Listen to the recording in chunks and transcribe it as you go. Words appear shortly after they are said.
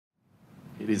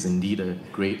it is indeed a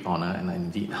great honor, and I'm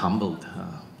indeed humbled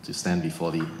to stand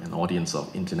before an audience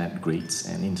of internet greats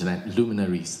and internet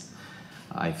luminaries.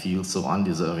 I feel so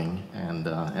undeserving, and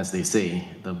as they say,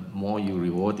 the more you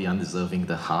reward the undeserving,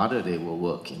 the harder they will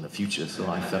work in the future. So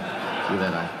I feel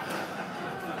that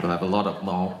I will have a lot of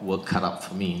more work cut out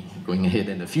for me going ahead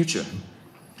in the future.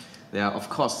 There are, of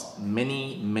course,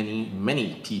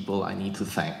 many people I need to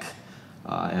thank.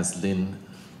 As Lynn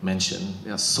mentioned,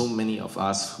 there are so many of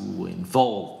us who were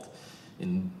involved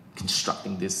in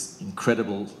constructing this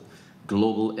incredible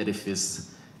global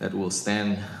edifice that will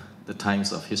stand the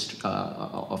times of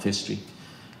history.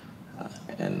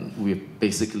 And we've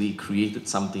basically created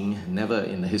something never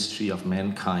in the history of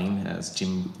mankind, as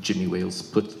Jimmy Wales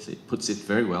puts it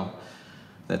very well,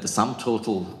 that the sum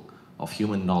total of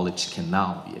human knowledge can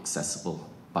now be accessible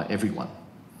by everyone.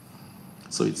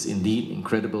 So it's indeed an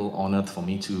incredible honor for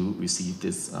me to receive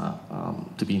this,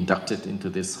 to be inducted into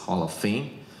this Hall of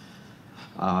Fame.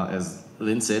 As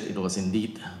Lynn said, it was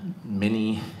indeed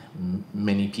many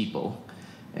people,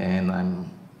 and I'm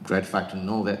gratified to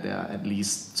know that there are at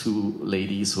least 2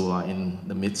 ladies who are in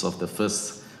the midst of the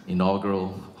first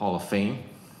inaugural Hall of Fame.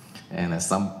 And as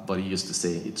somebody used to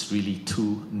say, it's really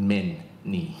too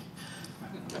many.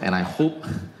 And I hope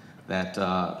that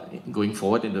going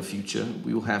forward in the future,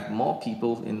 we will have more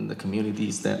people in the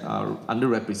communities that are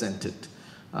underrepresented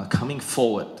coming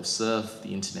forward to serve the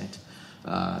internet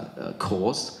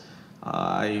cause.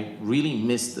 I really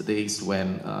miss the days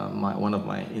when one of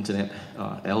my internet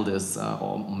elders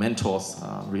or mentors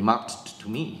remarked to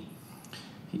me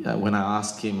when I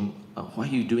asked him, why are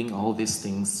you doing all these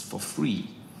things for free?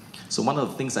 So one of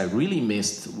the things I really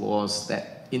missed was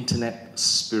that internet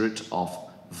spirit of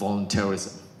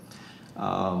voluntarism.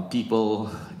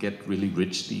 People get really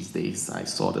rich these days. I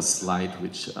saw the slide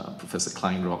which Professor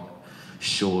Kleinrock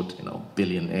showed,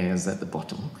 billionaires at the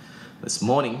bottom this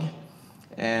morning.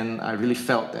 And I really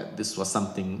felt that this was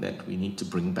something that we need to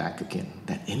bring back again,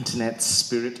 that internet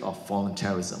spirit of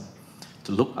voluntarism,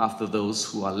 to look after those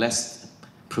who are less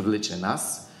privileged than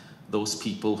us, those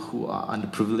people who are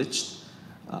underprivileged,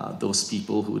 those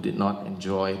people who did not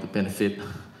enjoy the benefit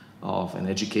of an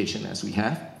education as we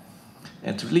have,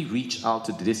 and to really reach out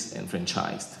to the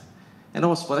disenfranchised. And it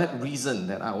was for that reason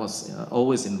that I was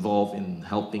always involved in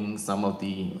helping some of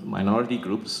the minority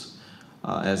groups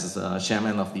as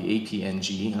chairman of the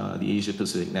APNG, the Asia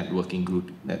Pacific Networking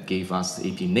Group that gave us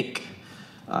APNIC.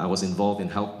 I was involved in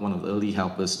one of the early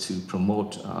helpers to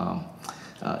promote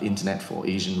internet for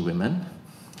Asian women.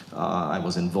 I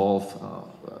was involved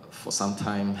for some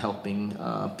time helping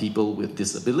people with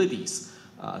disabilities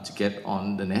to get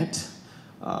on the net.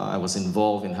 I was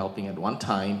involved in helping at one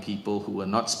time people who were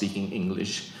not speaking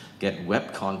English get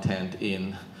web content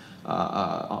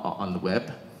on the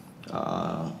web,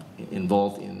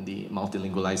 involved in the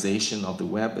multilingualization of the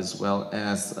web as well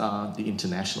as the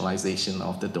internationalization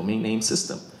of the domain name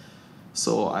system.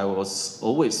 So I was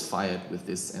always fired with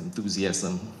this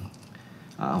enthusiasm,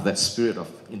 that spirit of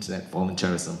internet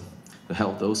voluntarism to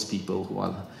help those people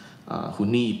who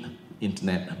need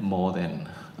internet more than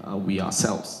we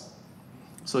ourselves.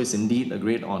 So it's indeed a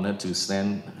great honor to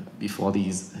stand before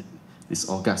this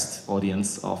august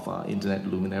audience of internet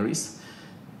luminaries,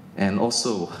 and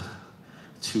also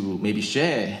to maybe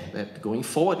share that going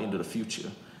forward into the future,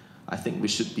 I think we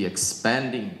should be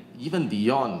expanding even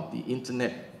beyond the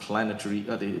internet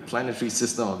the planetary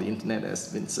system of the internet,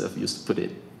 as Vince Cerf used to put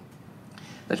it,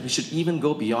 that we should even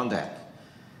go beyond that.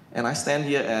 And I stand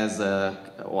here as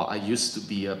I used to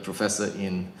be a professor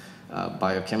in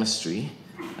biochemistry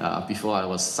before I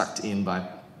was sucked in by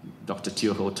Dr.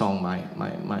 Teo Ho Tong,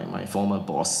 my former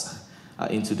boss,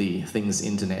 into the things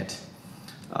internet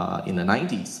in the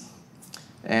 90s.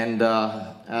 And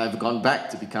I've gone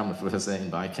back to become a professor in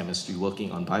biochemistry,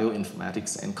 working on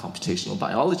bioinformatics and computational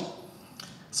biology.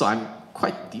 So I'm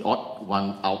quite the odd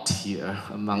one out here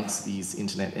amongst these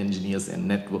internet engineers and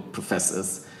network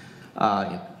professors.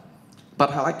 But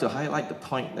I like to highlight the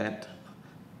point that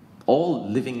all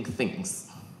living things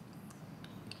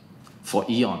for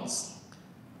eons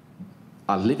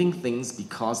are living things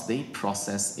because they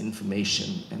process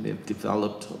information, and they've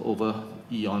developed over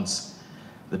eons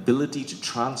the ability to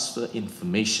transfer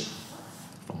information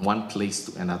from one place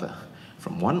to another,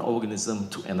 from one organism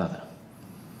to another.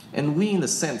 And we, in a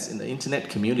sense, in the internet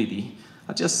community,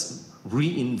 are just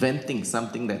reinventing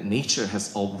something that nature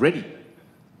has already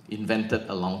invented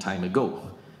a long time ago.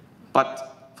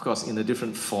 But, of course, in a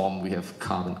different form, we have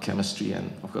carbon chemistry,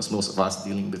 and, of course, most of us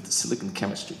dealing with silicon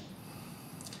chemistry.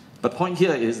 But the point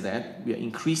here is that we are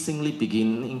increasingly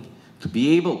beginning to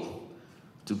be able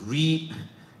to read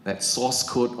that source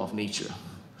code of nature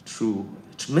through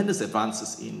tremendous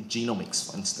advances in genomics,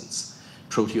 for instance,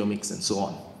 proteomics and so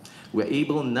on. We're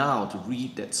able now to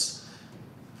read that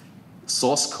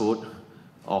source code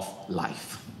of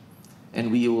life.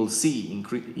 And we will see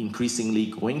increasingly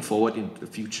going forward into the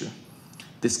future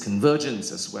this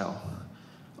convergence as well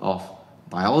of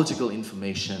biological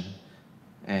information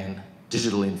and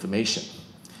digital information.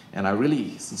 And I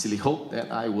really sincerely hope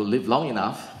that I will live long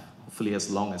enough, hopefully as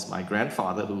long as my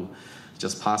grandfather, who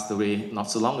just passed away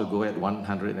not so long ago at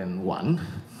 101,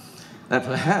 that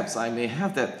perhaps I may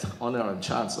have that honor and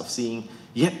chance of seeing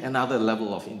yet another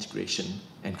level of integration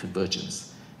and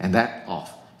convergence, and that of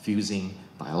fusing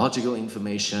biological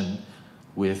information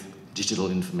with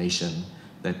digital information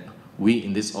that we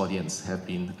in this audience have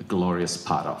been a glorious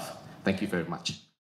part of. Thank you very much.